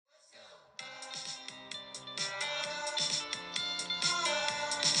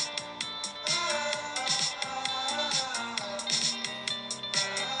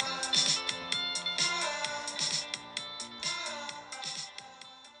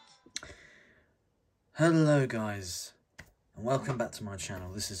Hello guys, and welcome back to my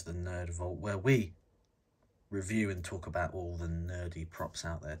channel. This is the Nerd Vault, where we review and talk about all the nerdy props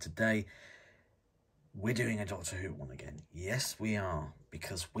out there. Today, we're doing a Doctor Who one again. Yes, we are,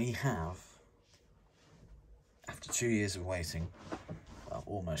 because we have, after 2 years of waiting, well,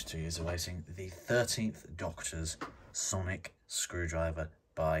 almost 2 years of waiting, the 13th Doctor's Sonic Screwdriver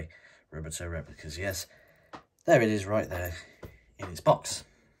by Rubbertoe Replicas. Yes, there it is right there in its box.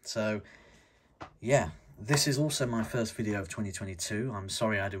 So, yeah, this is also my first video of 2022. I'm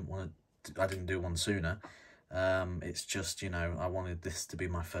sorry I didn't do one sooner. It's just, you know, I wanted this to be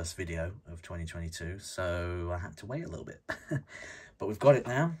my first video of 2022, so I had to wait a little bit. But we've got it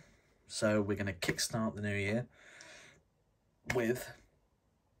now, so we're going to kickstart the new year with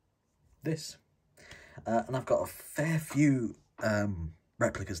this. And I've got a fair few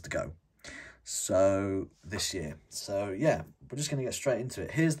replicas to go, so this year. So yeah, we're just going to get straight into it.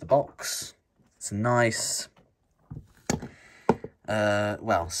 Here's the box. It's a nice,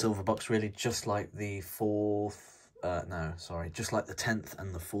 well, silver box, really, just like the just like the 10th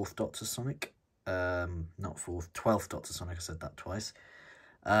and the 4th Doctor Sonic. Not 4th, 12th Doctor Sonic, I said that twice.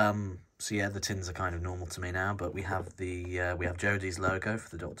 So yeah, the tins are kind of normal to me now, but we have the, we have Jodie's logo for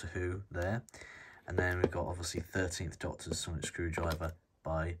the Doctor Who there. And then we've got, obviously, 13th Doctor's Sonic Screwdriver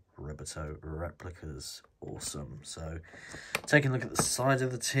by Rubbertoe Replicas. Awesome. So, taking a look at the side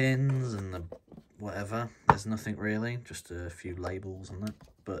of the tins and the whatever, there's nothing really, just a few labels on that,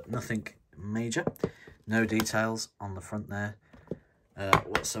 but nothing major. No details on the front there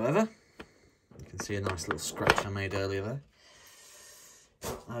whatsoever. You can see a nice little scratch I made earlier there.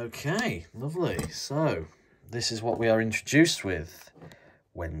 Okay, lovely. So, this is what we are introduced with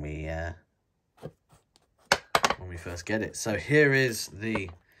when we first get it. So here is the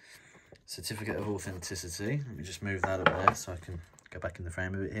certificate of authenticity. Let me just move that up there so I can go back in the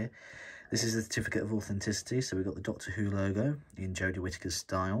frame a bit here. This is the certificate of authenticity. So we've got the Doctor Who logo in Jodie Whittaker's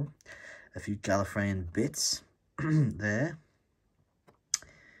style. A few Gallifreyan bits there.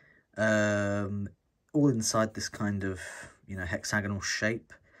 All inside this kind of, you know, hexagonal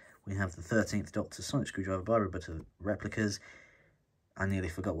shape. We have the 13th Doctor Sonic Screwdriver by Rubbertoe Replicas. I nearly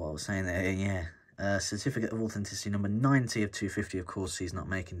forgot what I was saying there. Yeah. Certificate of authenticity number 90 of 250. Of course, he's not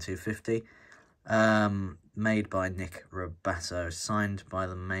making 250. Made by Nick Rubbertoe, signed by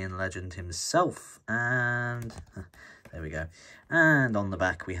the main legend himself, and there we go. And on the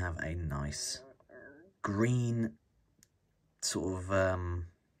back we have a nice green sort of a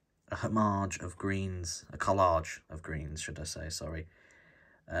homage of greens, a collage of greens, should I say, sorry,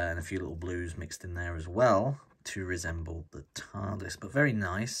 and a few little blues mixed in there as well to resemble the TARDIS, but very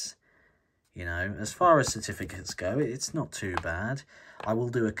nice. You know, as far as certificates go, it's not too bad. I will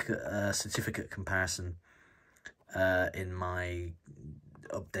do a certificate comparison in my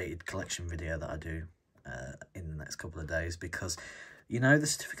updated collection video that I do in the next couple of days, because, you know, the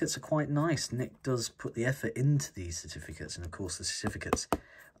certificates are quite nice. Nick does put the effort into these certificates, and of course the certificates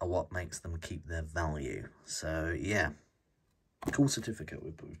are what makes them keep their value. So, yeah, cool certificate.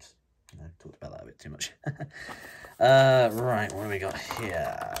 We've talked about that a bit too much. Right, what do we got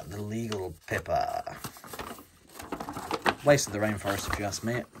here? The legal paper. Waste of the rainforest, if you ask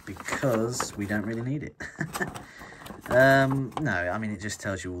me, because we don't really need it. No, I mean, it just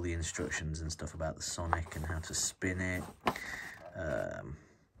tells you all the instructions and stuff about the Sonic and how to spin it.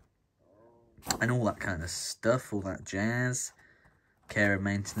 And all that kind of stuff, all that jazz. Care and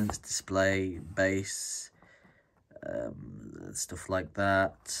maintenance, display, base, stuff like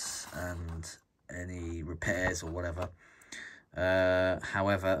that, and any repairs or whatever.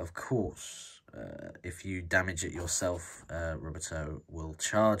 However, of course, if you damage it yourself, Rubbertoe will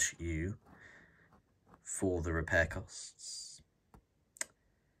charge you for the repair costs.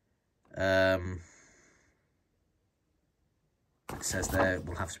 It says there it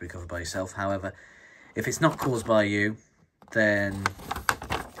will have to be covered by yourself. However, if it's not caused by you, then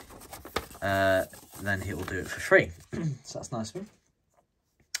he will do it for free. So that's nice of him.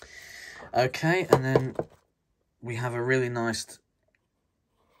 Okay, and then we have a really nice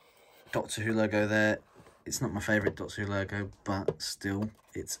Doctor Who logo there. It's not my favourite Doctor Who logo, but still,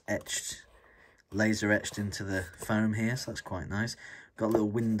 it's etched, laser etched into the foam here, so that's quite nice. Got a little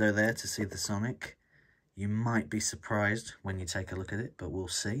window there to see the Sonic. You might be surprised when you take a look at it, but we'll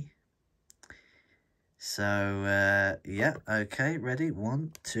see. So, yeah, okay, ready?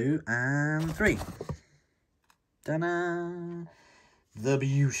 1, 2, and 3. Ta-da! The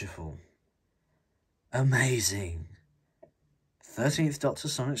beautiful, amazing 13th Doctor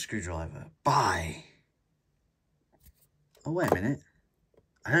Sonic Screwdriver by... Oh, wait a minute.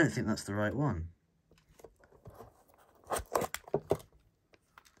 I don't think that's the right one.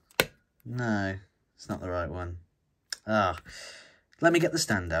 No. It's not the right one. Ah, let me get the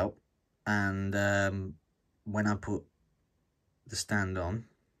stand out, and when I put the stand on,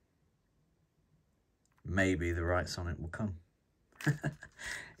 maybe the right Sonic will come.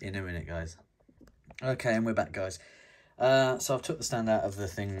 In a minute, guys. Okay, and we're back, guys. So I've took the stand out of the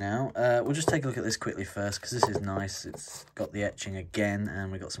thing now. We'll just take a look at this quickly first, because this is nice. It's got the etching again,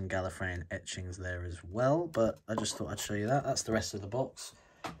 and we've got some Gallifreyan etchings there as well, but I just thought I'd show you that. That's the rest of the box.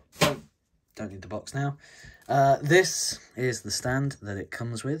 Don't need the box now. This is the stand that it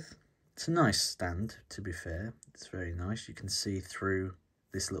comes with. It's a nice stand, to be fair. It's very nice. You can see through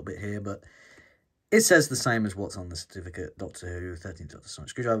this little bit here, but it says the same as what's on the certificate. Doctor Who, 13th Doctor Sonic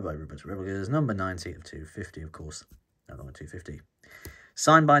Screwdriver by Rubbertoe Replicas, number 90 of 250, of course. No longer 250.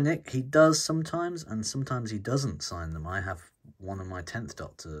 Signed by Nick. He does sometimes, and sometimes he doesn't sign them. I have one of my 10th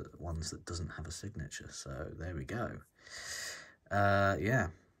Doctor ones that doesn't have a signature, so there we go. Yeah,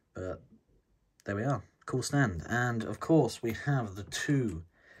 but there we are. Cool stand. And, of course, we have the two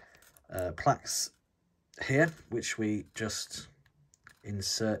plaques here, which we just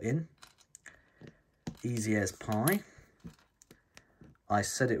insert in. Easy as pie. I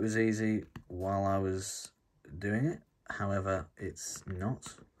said it was easy while I was doing it. However, it's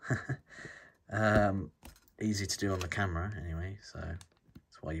not. Easy to do on the camera anyway, so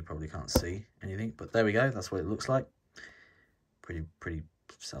that's why you probably can't see anything. But there we go. That's what it looks like. Pretty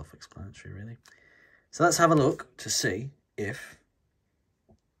self-explanatory, really. So let's have a look to see if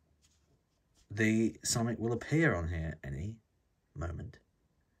the Sonic will appear on here any moment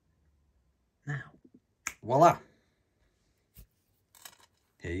now. Voila!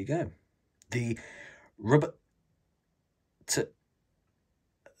 Here you go. The Rubbertoe.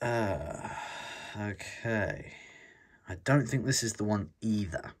 Okay. I don't think this is the one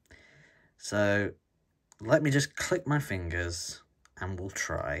either. So let me just click my fingers and we'll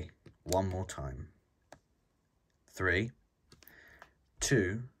try one more time. 3,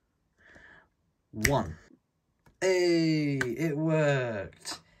 2, 1. Hey, it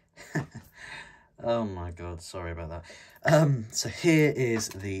worked. Oh my god, sorry about that. So here is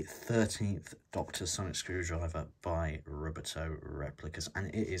the 13th Doctor Sonic Screwdriver by Rubbertoe Replicas, and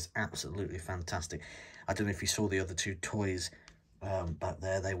it is absolutely fantastic. I don't know if you saw the other two toys back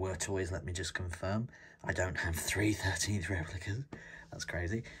there. They were toys, let me just confirm. I don't have 3 13th replicas. That's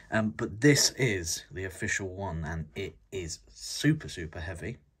crazy. But this is the official one, and it is super, super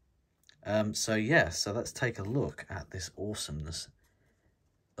heavy. So yeah, so let's take a look at this awesomeness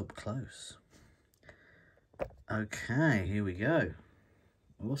up close. Okay, here we go.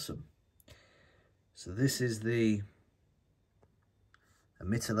 Awesome. So this is the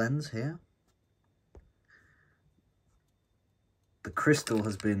emitter lens here. The crystal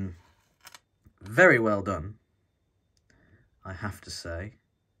has been very well done, I have to say.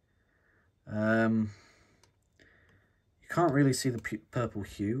 You can't really see the purple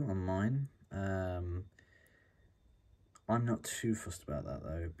hue on mine. I'm not too fussed about that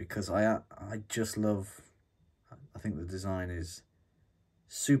though, because I just love, I think the design is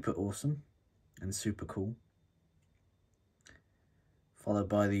super awesome and super cool. Followed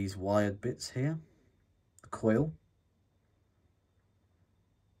by these wired bits here, the coil.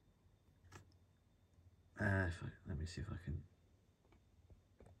 Let me see if I can.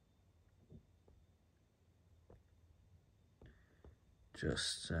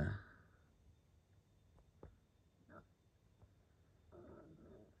 Just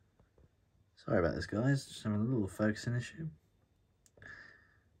sorry about this, guys. Just having a little focusing issue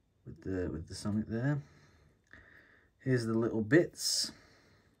with the Sonic there. Here's the little bits,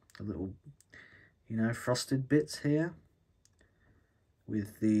 the little, you know, frosted bits here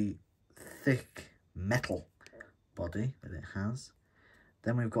with the thick metal body that it has.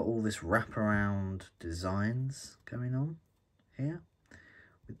 Then we've got all this wraparound designs going on here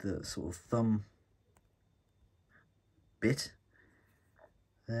with the sort of thumb bit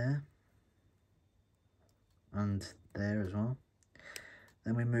there and there as well.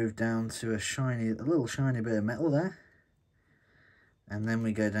 Then we move down to a little shiny bit of metal there, and then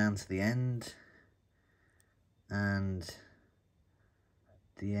we go down to the end, and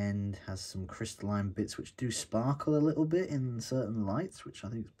the end has some crystalline bits which do sparkle a little bit in certain lights, which I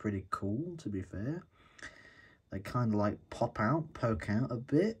think is pretty cool, to be fair. They kind of like poke out a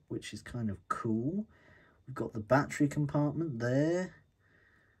bit, which is kind of cool. We've got the battery compartment there,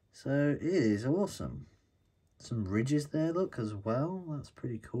 so it is awesome. Some ridges there, look, as well. That's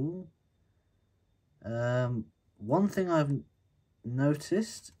pretty cool. One thing I've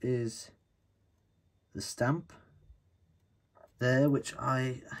noticed is the stamp there, which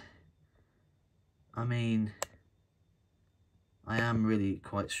I mean, I am really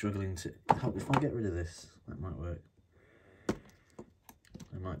quite struggling to... If I get rid of this, that might work.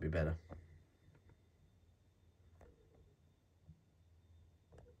 It might be better.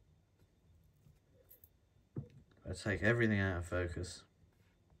 I take everything out of focus.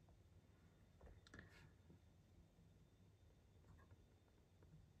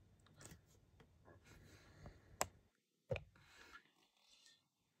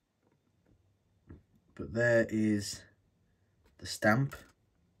 But there is the stamp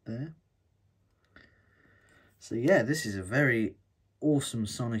there. So yeah, this is a very awesome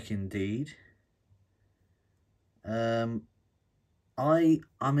Sonic indeed. I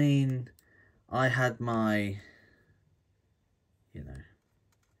mean, I had my, you know,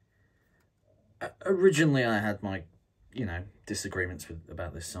 originally I had my, you know, disagreements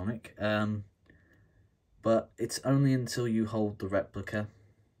about this Sonic. But it's only until you hold the replica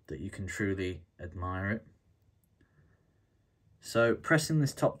that you can truly admire it. So pressing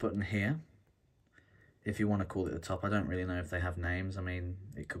this top button here, if you want to call it the top, I don't really know if they have names. I mean,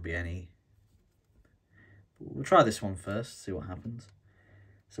 it could be any. But we'll try this one first, see what happens.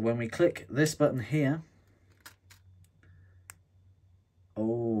 So when we click this button here,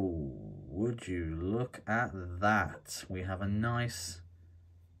 oh, would you look at that? We have a nice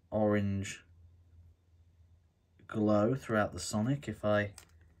orange glow throughout the Sonic. If I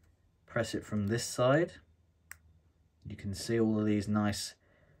press it from this side, you can see all of these nice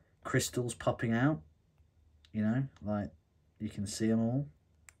crystals popping out, you know, like you can see them all.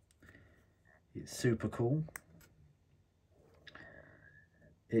 It's super cool.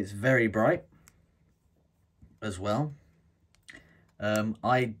 It's very bright as well.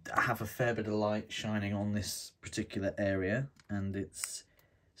 I have a fair bit of light shining on this particular area and it's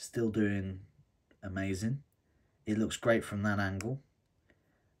still doing amazing. It looks great from that angle.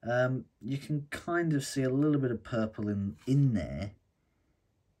 You can kind of see a little bit of purple in there,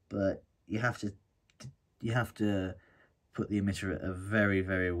 but you have to put the emitter at a very,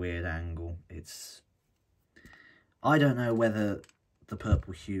 very weird angle. I don't know whether the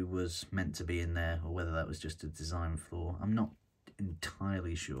purple hue was meant to be in there or whether that was just a design flaw. I'm not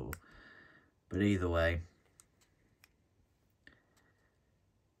entirely sure, but either way,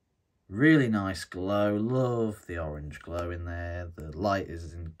 really nice glow. Love the orange glow in there. The light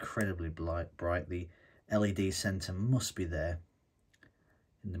is incredibly bright. The LED center must be there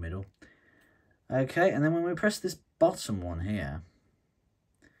in the middle. Okay, and then when we press this bottom one here,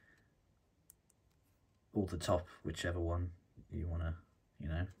 or the top, whichever one you want to, you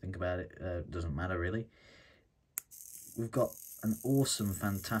know, think about it, doesn't matter really. We've got an awesome,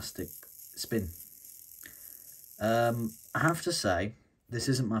 fantastic spin. I have to say, this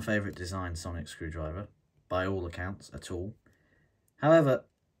isn't my favourite design Sonic screwdriver, by all accounts, at all. However,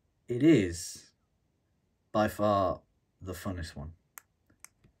 it is by far the funnest one.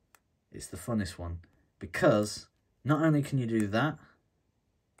 It's the funnest one because not only can you do that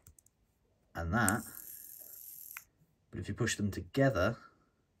and that, but if you push them together,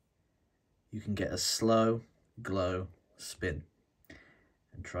 you can get a slow glow spin.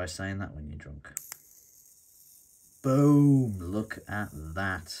 And try saying that when you're drunk. Boom! Look at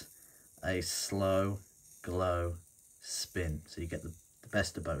that. A slow glow spin. So you get the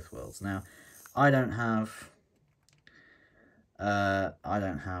best of both worlds. Now, I don't have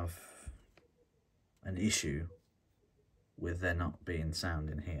an issue with there not being sound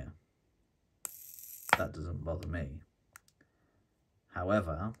in here. That doesn't bother me.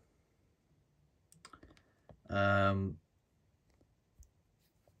 However,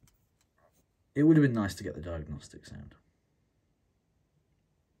 it would have been nice to get the diagnostic sound.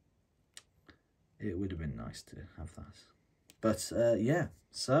 It would have been nice to have that. But yeah,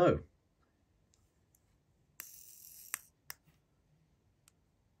 so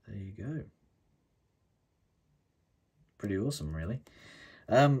there you go. Pretty awesome, really.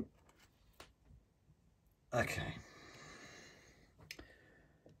 Okay.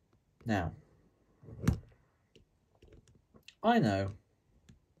 Now, I know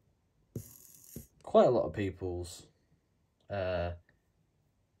quite a lot of people's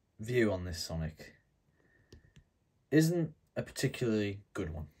view on this Sonic isn't a particularly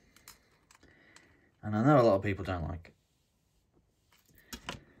good one. And I know a lot of people don't like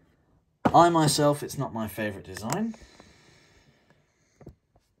it. I myself, it's not my favourite design,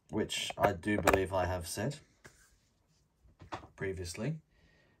 which I do believe I have said previously.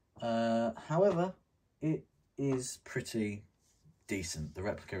 However, it is pretty decent. The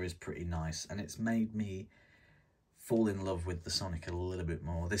replica is pretty nice, and it's made me fall in love with the Sonic a little bit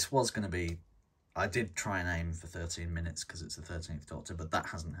more. This was going to be... I did try and aim for 13 minutes because it's the 13th Doctor, but that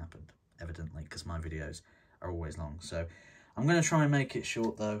hasn't happened, evidently, because my videos are always long. So I'm going to try and make it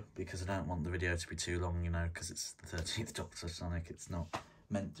short, though, because I don't want the video to be too long, you know, because it's the 13th Doctor Sonic. It's not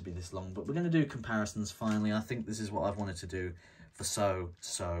meant to be this long, but we're going to do comparisons finally. I think this is what I've wanted to do for so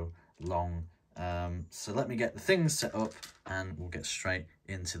long. So let me get the things set up and we'll get straight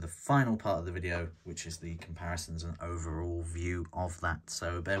into the final part of the video, which is the comparisons and overall view of that.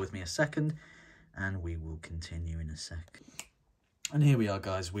 So bear with me a second and we will continue in a sec. And here we are,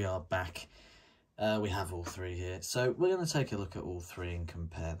 guys. We are back. We have all three here. So we're going to take a look at all three and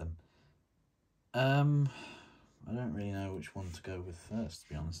compare them. I don't really know which one to go with first, to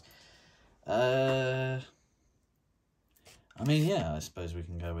be honest. I mean, yeah, I suppose we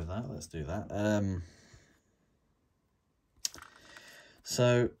can go with that. Let's do that.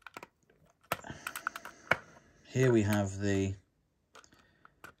 So here we have the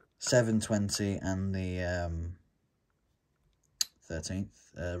 720 and the 13th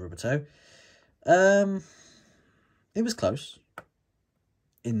Rubbertoe. It was close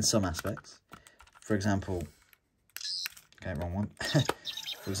in some aspects. For example, okay, wrong one.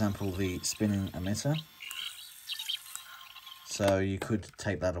 For example, the spinning emitter. So you could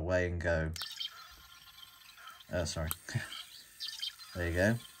take that away and go, sorry, there you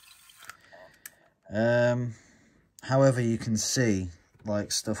go. However, you can see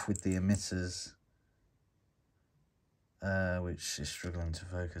like stuff with the emitters, which is struggling to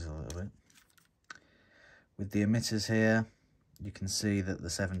focus a little bit. With the emitters here, you can see that the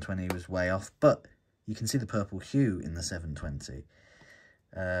 720 was way off, but you can see the purple hue in the 720.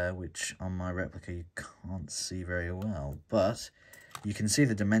 Which on my replica you can't see very well, but you can see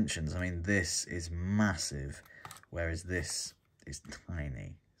the dimensions. I mean, this is massive, whereas this is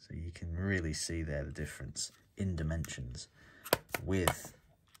tiny. So you can really see there the difference in dimensions with,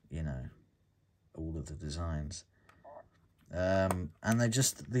 you know, all of the designs. And they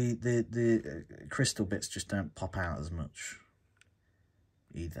just, the crystal bits just don't pop out as much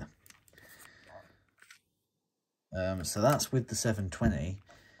either. So that's with the 720,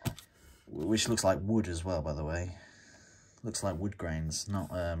 which looks like wood as well, by the way. Looks like wood grains, not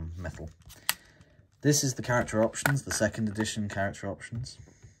metal. This is the character options, the second edition character options.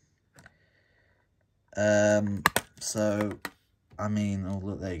 So, I mean, oh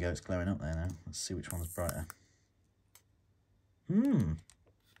look, there you go, it's glowing up there now. Let's see which one's brighter. It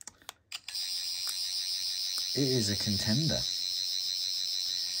is a contender,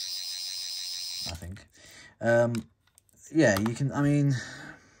 I think. Yeah, you can, I mean,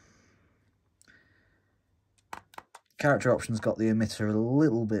 character options got the emitter a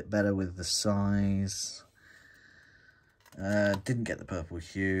little bit better with the size. Didn't get the purple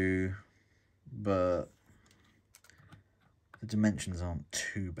hue, but the dimensions aren't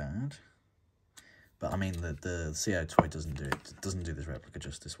too bad. But I mean, the CO toy doesn't do this replica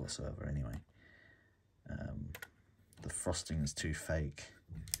justice whatsoever anyway. The frosting is too fake,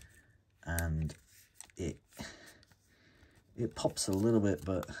 and it pops a little bit,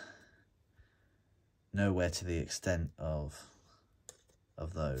 but nowhere to the extent of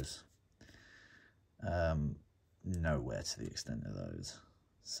those. Nowhere to the extent of those.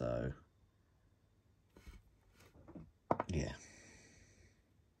 So yeah.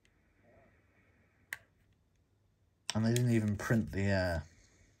 And they didn't even print the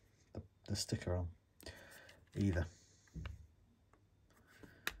sticker on either.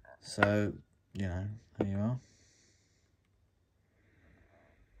 So, you know, there you are.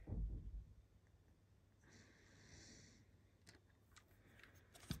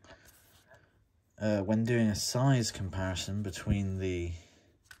 When doing a size comparison between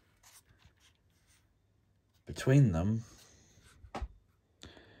them,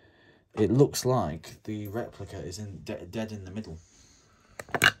 it looks like the replica is dead in the middle.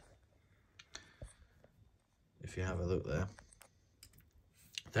 If you have a look there,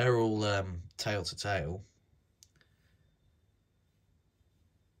 they're all tail to tail.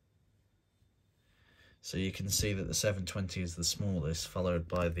 So you can see that the 720 is the smallest, followed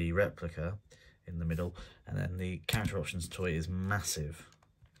by the replica in the middle, and then the character options toy is massive.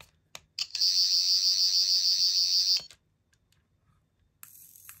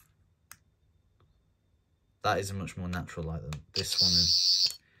 That is a much more natural light than this one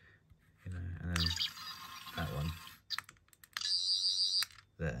is, you know, and then that one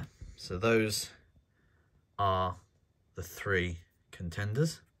there. So those are the three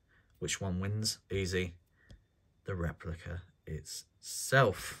contenders. Which one wins? Easy. The replica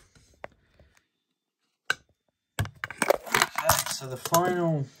itself. Okay, so the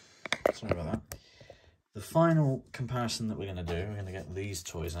final, sorry about that. The final comparison that we're going to do, we're going to get these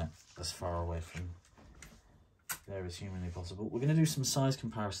toys out as far away from there as humanly possible. We're going to do some size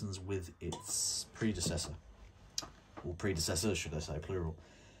comparisons with its predecessor. or predecessor, should I say, plural.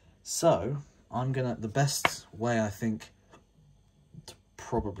 So I'm gonna, the best way I think to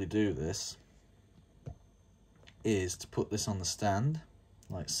probably do this is to put this on the stand,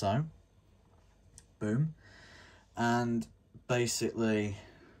 like so. Boom. And basically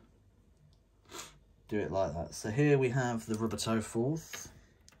do it like that. So here we have the Rubbertoe 4th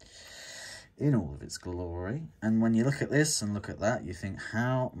in all of its glory. And when you look at this and look at that, you think,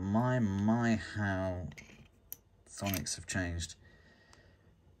 how, how Sonics have changed.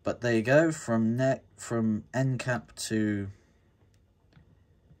 But there you go, from end cap to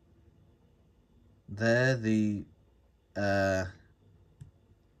there,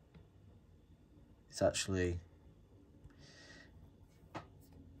 it's actually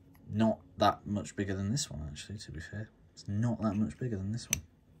not that much bigger than this one, actually, to be fair. It's not that much bigger than this one.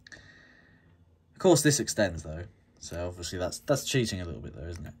 Of course, this extends, though. So, obviously, that's cheating a little bit, though,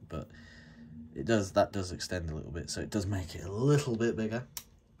 isn't it? But that does extend a little bit, so it does make it a little bit bigger.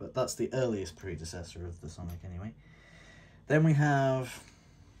 But that's the earliest predecessor of the Sonic, anyway. Then we have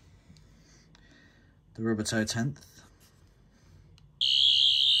the Rubbertoe 10th.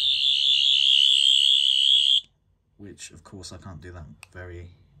 Which, of course, I can't do that very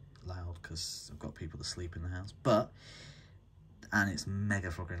loud because I've got people asleep in the house. And it's mega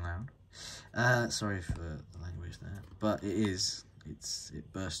fucking loud. Sorry for the language there, but it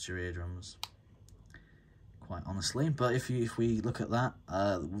bursts your eardrums, quite honestly. But if we look at that,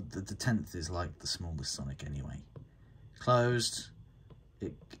 the 10th is like the smallest Sonic anyway. Closed,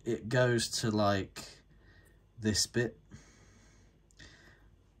 it goes to like this bit,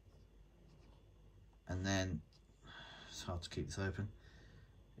 and then it's hard to keep this open.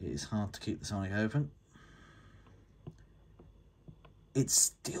 It is hard to keep the Sonic open. It's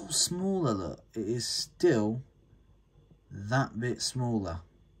still smaller, look. It is still that bit smaller.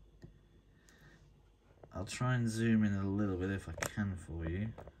 I'll try and zoom in a little bit if I can for you.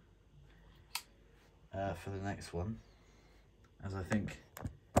 For the next one, as I think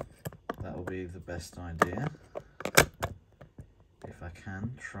that will be the best idea. If I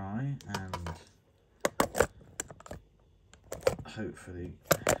can try and hopefully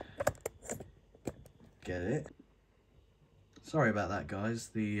get it. Sorry about that, guys.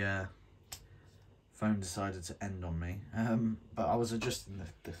 The phone decided to end on me, but I was adjusting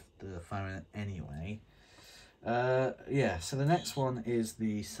the phone anyway. Yeah, so the next one is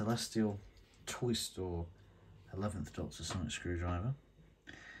the Celestial Toy Store 11th Doctor Sonic Screwdriver.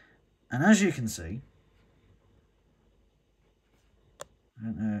 And as you can see, I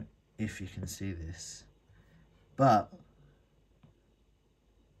don't know if you can see this, but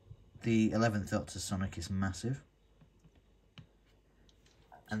the 11th Doctor Sonic is massive.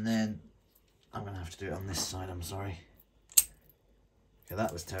 And then I'm going to have to do it on this side, I'm sorry. Okay,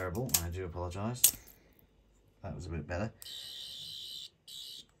 that was terrible, I do apologise. That was a bit better.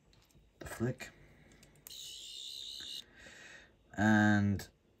 The flick. And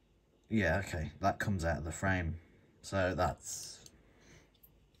yeah, okay, that comes out of the frame. So that's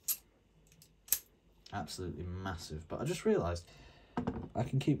absolutely massive. But I just realised I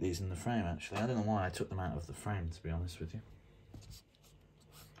can keep these in the frame, actually. I don't know why I took them out of the frame, to be honest with you.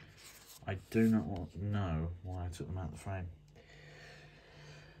 I do not know why I took them out of the frame.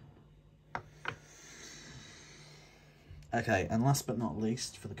 Okay, and last but not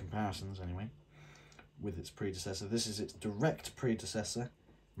least, for the comparisons anyway, with its predecessor, this is its direct predecessor,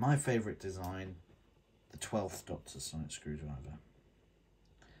 my favourite design, the 12th Doctor Sonic Screwdriver,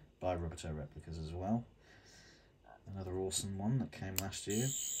 by Rubbertoe Replicas as well. Another awesome one that came last year.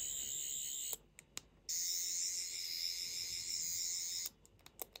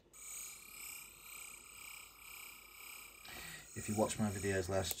 If you watched my videos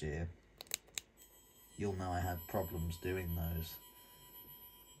last year, you'll know I had problems doing those,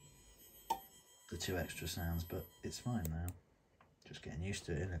 the 2 extra sounds, but it's fine now. Just getting used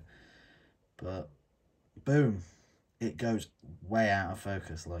to it, isn't it? But boom, it goes way out of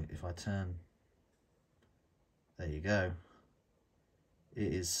focus. Like if I turn, there you go.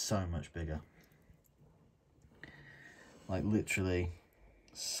 It is so much bigger. Like literally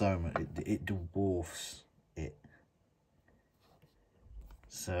so much. It dwarfs it.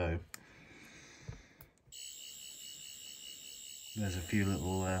 So there's a few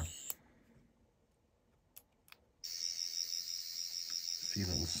little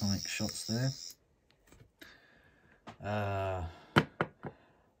Sonic shots there.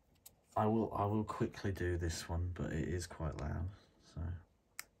 I will quickly do this one, but it is quite loud. So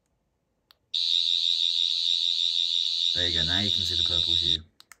there you go. Now you can see the purple hue.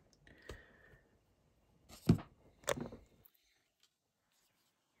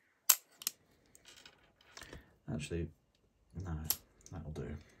 actually, no, that'll do.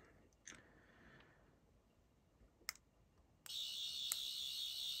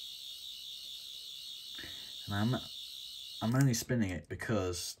 And I'm only spinning it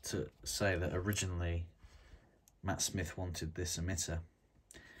because to say that originally Matt Smith wanted this emitter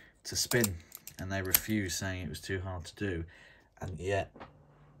to spin, and they refused, saying it was too hard to do. And yet,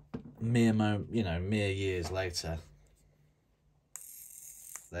 mere years later,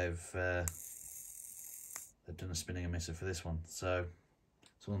 they've done a spinning emitter for this one. So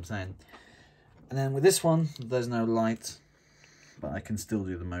that's all I'm saying. And then with this one, there's no light, but I can still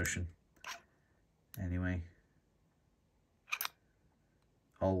do the motion. Anyway,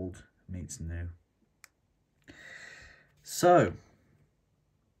 old meets new. So,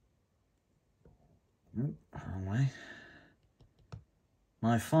 wrong way.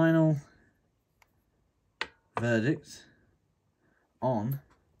 My final verdict on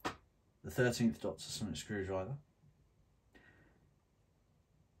the 13th Doctor Sonic Screwdriver.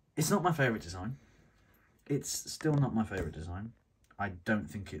 It's not my favourite design. It's still not my favourite design. I don't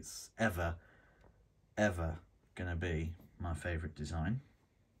think it's ever going to be my favourite design.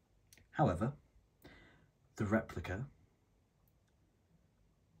 However, the replica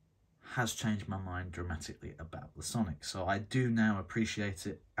has changed my mind dramatically about the Sonic. So I do now appreciate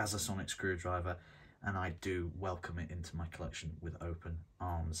it as a Sonic screwdriver, and I do welcome it into my collection with open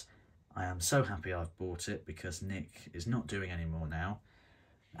arms. I am so happy I've bought it because Nick is not doing any more now.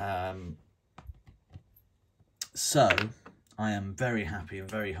 So I am very happy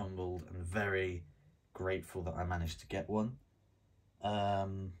and very humbled and very grateful that I managed to get one.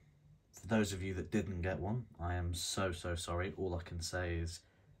 For those of you that didn't get one, I am so sorry. All I can say is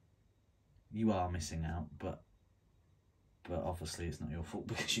you are missing out, but obviously it's not your fault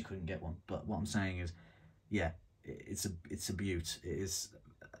because you couldn't get one. But what I'm saying is, yeah, it's a beaut. It is.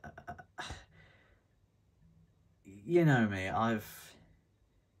 You know me. I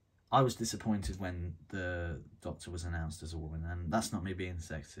was disappointed when the Doctor was announced as a woman, and that's not me being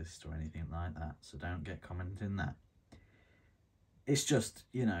sexist or anything like that. So don't get commenting that. It's just,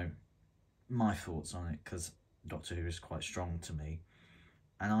 you know, my thoughts on it, because Doctor Who is quite strong to me.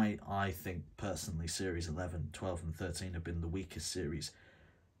 And I think, personally, Series 11, 12 and 13 have been the weakest series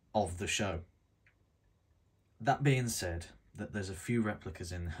of the show. That being said, that there's a few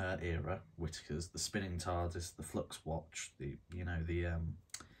replicas in her era, Whittaker's, the Spinning TARDIS, the Flux Watch, the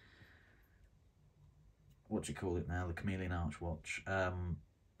what do you call it now, the Chameleon Arch Watch, and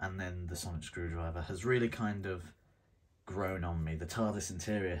then the Sonic Screwdriver has really kind of grown on me. The TARDIS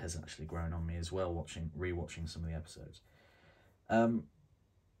interior has actually grown on me as well, rewatching some of the episodes.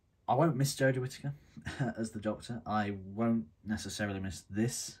 I won't miss Jodie Whittaker as the Doctor. I won't necessarily miss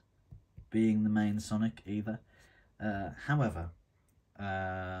this being the main Sonic either. However,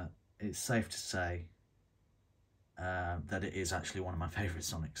 it's safe to say that it is actually one of my favourite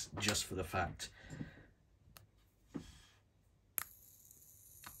Sonics, just for the fact.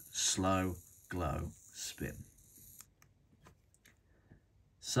 Slow, glow, spin.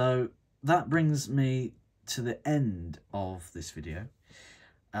 So that brings me to the end of this video.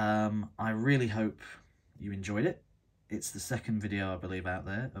 I really hope you enjoyed it. It's the second video, I believe, out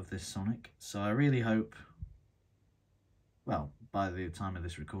there of this Sonic. So I really hope, well, by the time of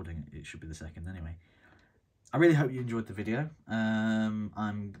this recording, it should be the second anyway. I really hope you enjoyed the video.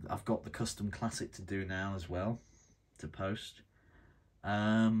 I've got the custom classic to do now as well, to post.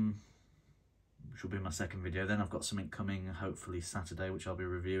 Which will be my second video. Then I've got something coming, hopefully Saturday, which I'll be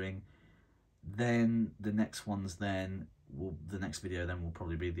reviewing. Then the next video then will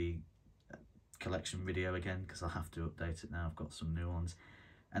probably be the collection video again, because I'll have to update it now. I've got some new ones.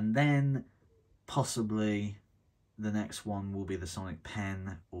 And then possibly the next one will be the Sonic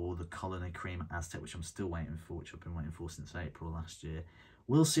Pen or the Colony Cream Aztec, which I'm still waiting for, which I've been waiting for since April last year.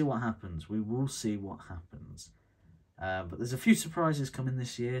 We'll see what happens. We will see what happens. But there's a few surprises coming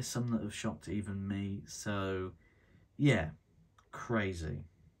this year, some that have shocked even me. So, yeah, crazy.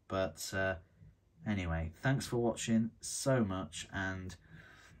 But anyway, thanks for watching so much, and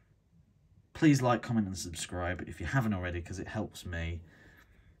please like, comment and subscribe if you haven't already, because it helps me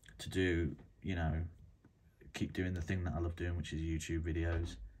to do, you know, keep doing the thing that I love doing, which is YouTube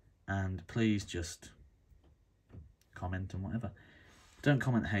videos. And please just comment and whatever. Don't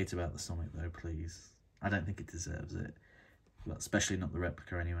comment hate about the Sonic though, please. I don't think it deserves it. Well, especially not the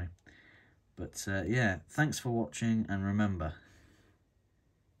replica anyway. But yeah, thanks for watching, and remember,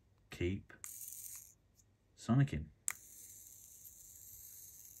 keep Sonicking.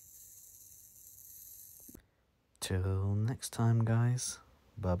 Till next time, guys.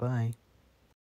 Bye-bye.